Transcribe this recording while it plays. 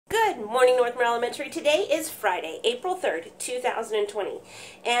Good morning, Northmore Elementary. Today is Friday, April 3rd, 2020.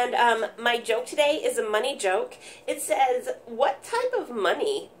 And my joke today is a money joke. It says, what type of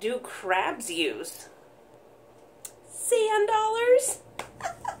money do crabs use? Sand dollars.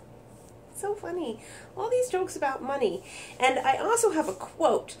 So funny. All these jokes about money. And I also have a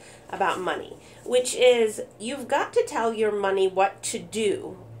quote about money, which is, you've got to tell your money what to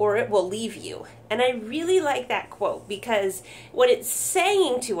do or it will leave you. And I really like that quote because what it's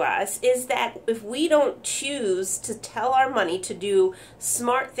saying to us is that if we don't choose to tell our money to do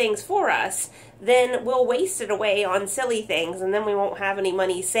smart things for us, then we'll waste it away on silly things and then we won't have any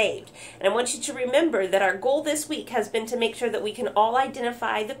money saved. And I want you to remember that our goal this week has been to make sure that we can all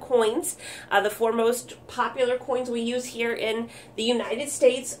identify the coins, the four most popular coins we use here in the United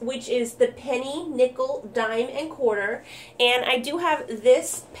States, which is the penny, nickel, dime, and quarter. And I do have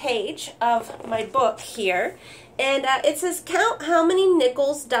this page of my book here, and it says count how many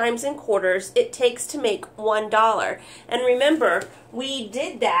nickels, dimes, and quarters it takes to make $1. And remember, we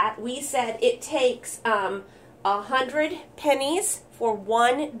did that. We said it takes 100 pennies for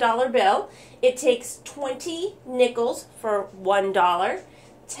 $1 bill. It takes 20 nickels for $1,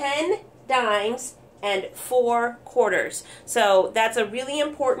 10 dimes, and 4 quarters. So that's a really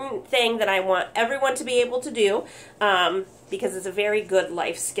important thing that I want everyone to be able to do because it's a very good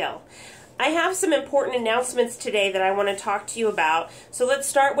life skill. I have some important announcements today that I want to talk to you about. So let's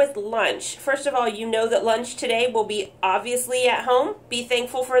start with lunch. First of all, you know that lunch today will be obviously at home. Be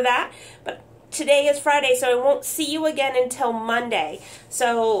thankful for that. But today is Friday, so I won't see you again until Monday.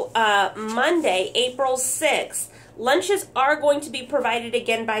 So Monday, April 6th, lunches are going to be provided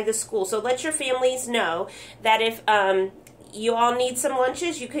again by the school. So let your families know that if you all need some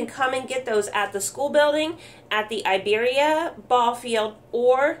lunches, you can come and get those at the school building, at the Iberia ball field,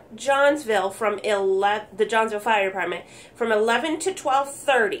 or Johnsville from the Johnsville Fire Department from 11 to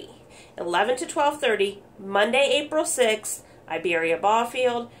 12:30. 11 to 12:30, Monday, April 6th, Iberia ball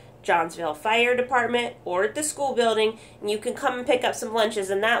field, Johnsville Fire Department, or at the school building, and you can come and pick up some lunches,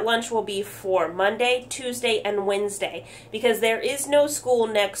 and that lunch will be for Monday, Tuesday, and Wednesday, because there is no school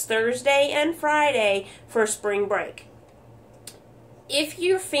next Thursday and Friday for spring break. If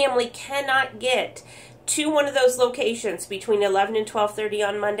your family cannot get to one of those locations between 11 and 12:30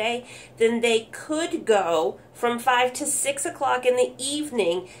 on Monday, then they could go from 5 to 6 o'clock in the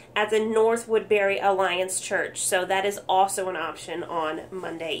evening at the North Woodbury Alliance Church. So that is also an option on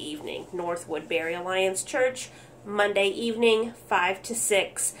Monday evening. North Woodbury Alliance Church, Monday evening, 5 to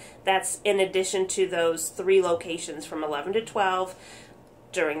 6. That's in addition to those 3 locations from 11 to 12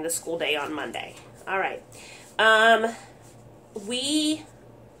 during the school day on Monday. All right.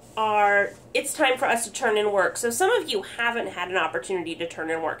 It's time for us to turn in work. So some of you haven't had an opportunity to turn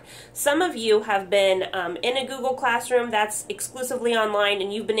in work. Some of you have been in a Google Classroom that's exclusively online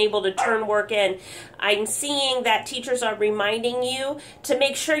and you've been able to turn work in. I'm seeing that teachers are reminding you to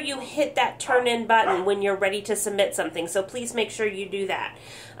make sure you hit that turn in button when you're ready to submit something. So please make sure you do that.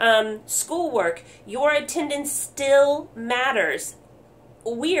 Schoolwork, your attendance still matters.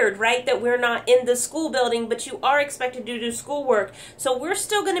 Weird, right, that we're not in the school building, but you are expected to do schoolwork. So we're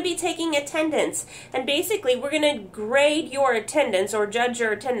still going to be taking attendance. And basically, we're going to grade your attendance or judge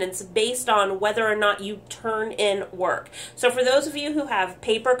your attendance based on whether or not you turn in work. So for those of you who have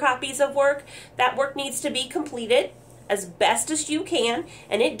paper copies of work, that work needs to be completed as best as you can,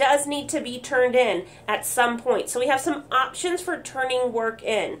 and it does need to be turned in at some point. So we have some options for turning work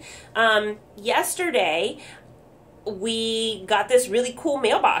in. Yesterday, we got this really cool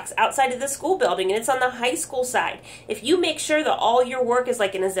mailbox outside of the school building, and it's on the high school side. If you make sure that all your work is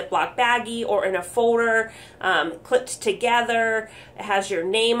like in a Ziploc baggie or in a folder, clipped together, it has your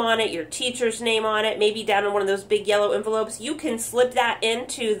name on it, your teacher's name on it, maybe down in one of those big yellow envelopes, you can slip that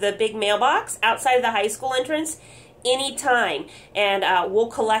into the big mailbox outside of the high school entrance anytime, and we'll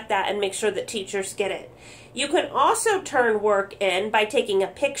collect that and make sure that teachers get it. You can also turn work in by taking a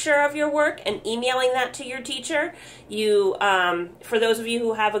picture of your work and emailing that to your teacher. For those of you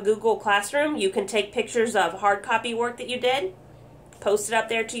who have a Google Classroom, you can take pictures of hard copy work that you did, post it up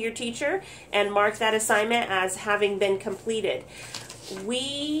there to your teacher, and mark that assignment as having been completed.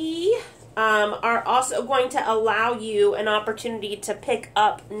 We are also going to allow you an opportunity to pick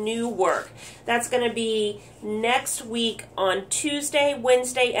up new work. That's going to be next week on Tuesday,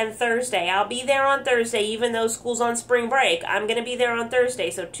 Wednesday, and Thursday. I'll be there on Thursday, even though school's on spring break. I'm going to be there on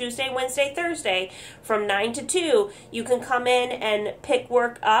Thursday. So Tuesday, Wednesday, Thursday, from 9 to 2, you can come in and pick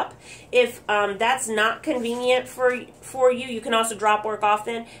work up. If that's not convenient for you, you can also drop work off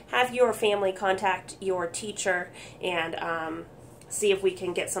then. Have your family contact your teacher and see if we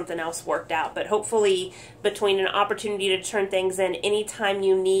can get something else worked out. But hopefully, between an opportunity to turn things in anytime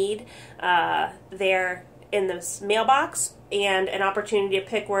you need there in the mailbox and an opportunity to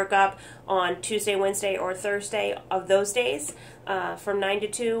pick work up on Tuesday, Wednesday, or Thursday of those days from 9 to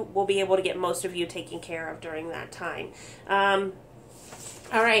 2, we'll be able to get most of you taken care of during that time.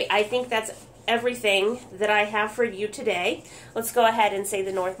 All right, I think that's everything that I have for you today. Let's go ahead and say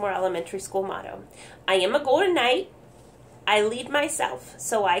the Northmore Elementary School motto. I am a golden knight. I lead myself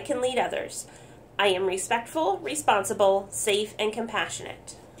so I can lead others. I am respectful, responsible, safe, and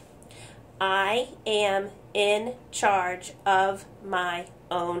compassionate. I am in charge of my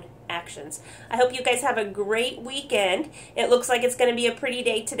own actions. I hope you guys have a great weekend. It looks like it's going to be a pretty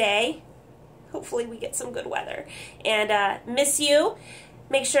day today. Hopefully we get some good weather. And miss you.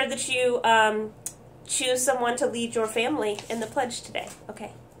 Make sure that you choose someone to lead your family in the pledge today.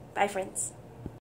 Okay. Bye, friends.